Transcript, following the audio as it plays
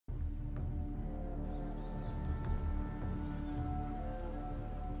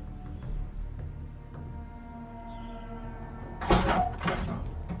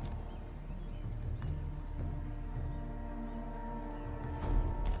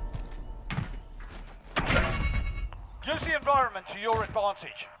environment to your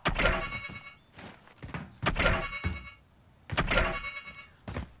advantage.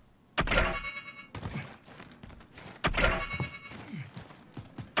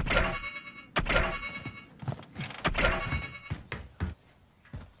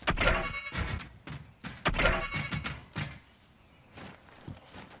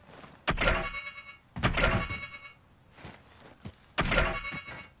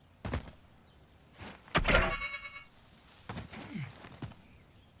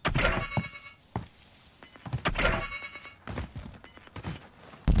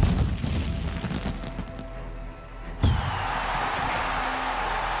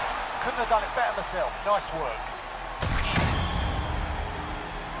 Couldn't have done it better myself. Nice work.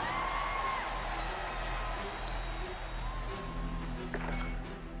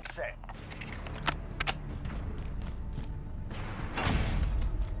 Set.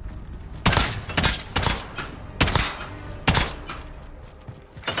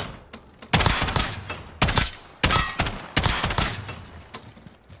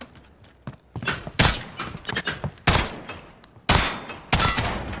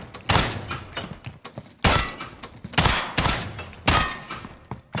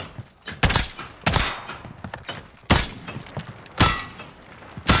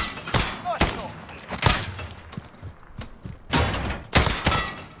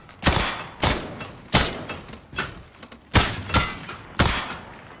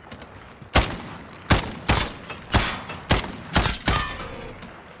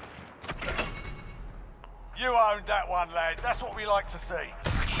 You owned that one, lad. That's what we like to see.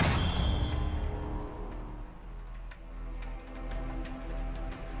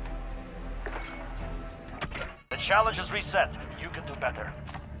 The challenge is reset. You can do better.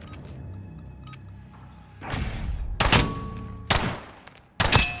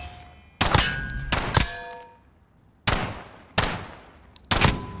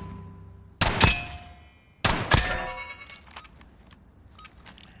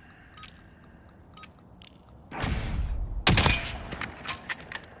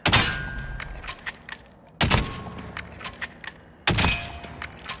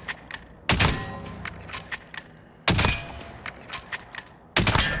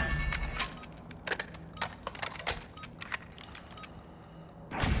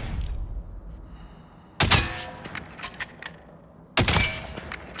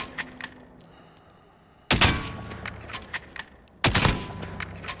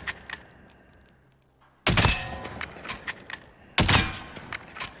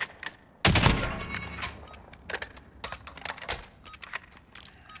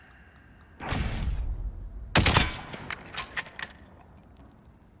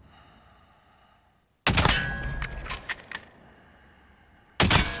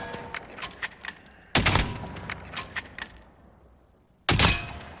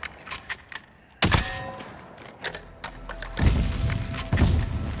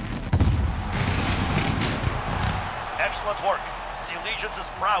 Excellent work. The Allegiance is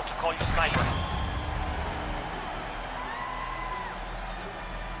proud to call you Sniper.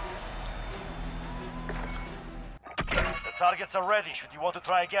 The targets are ready, should you want to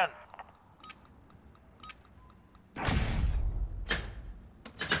try again.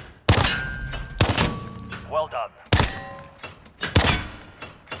 Well done.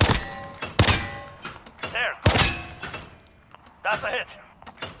 There. That's a hit.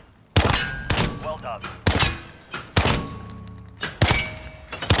 Well done.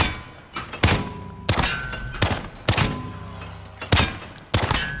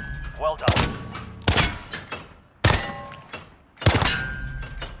 Well done.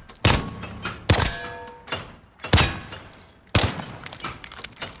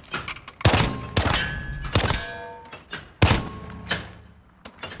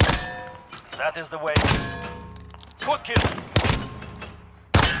 That is the way. Good kill.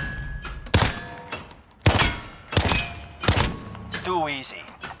 Too easy.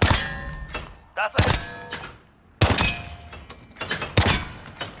 That's a hit.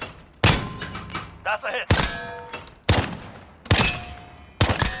 That's a hit.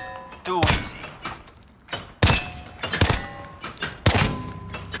 Too easy.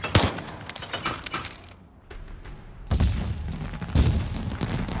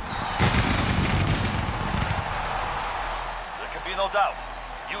 There can be no doubt.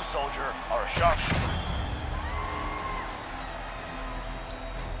 You, soldier, are a sharpshooter.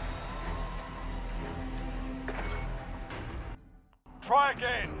 Try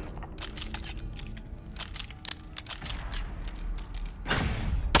again.